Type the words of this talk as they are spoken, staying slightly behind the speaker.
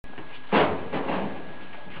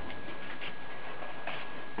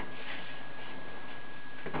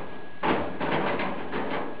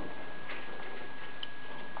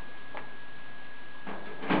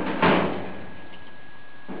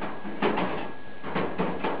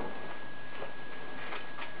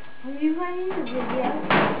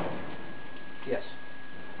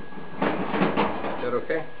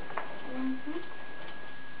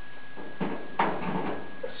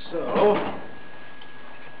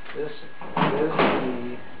This is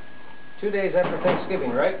the 2 days after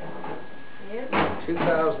Thanksgiving, right? Yep.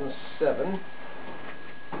 2007.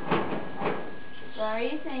 Why are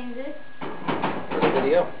you saying this? For the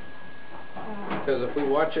video. Because if we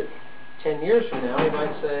watch it 10 years from now, you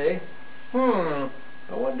might say, I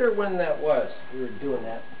wonder when that was we were doing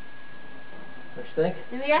that. What you think?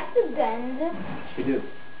 Do we have to bend? You do.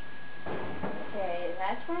 Okay,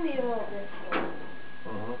 that's going to be a little difficult.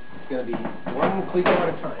 It's going to be one cleco at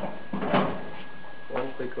a time. One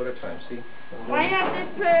cleco at a time. See? Why not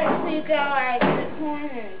just put cleco at the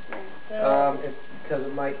corners and because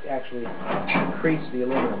it might actually crease the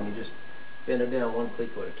aluminum. You just bend it down one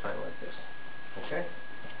cleco at a time like this. Okay?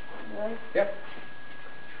 Really? Yep.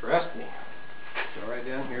 Trust me. Go right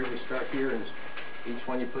down here. We start here, and just each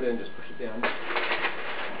one you put in, just push it down.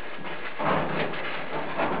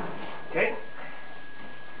 Okay?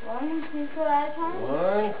 One cleco at a time?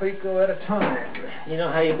 One cleco at a time. You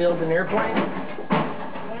know how you build an airplane?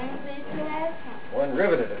 One cleco at a time. One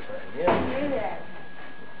rivet at a time, yeah. Rivet.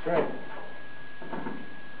 That's right.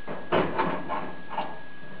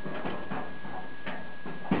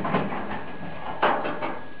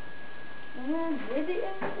 Rivet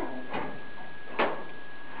at a time.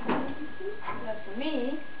 But for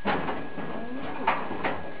me,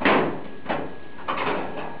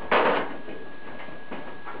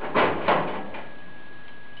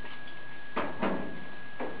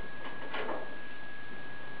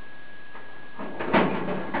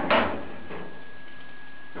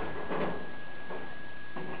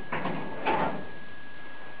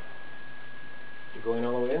 You going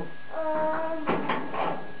all the way in?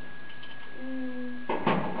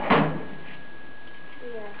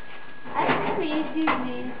 yeah. I think we used these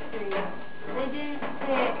 3. They didn't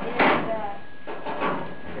fit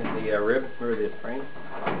In the rib or the frame?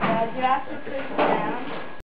 do you have to push down?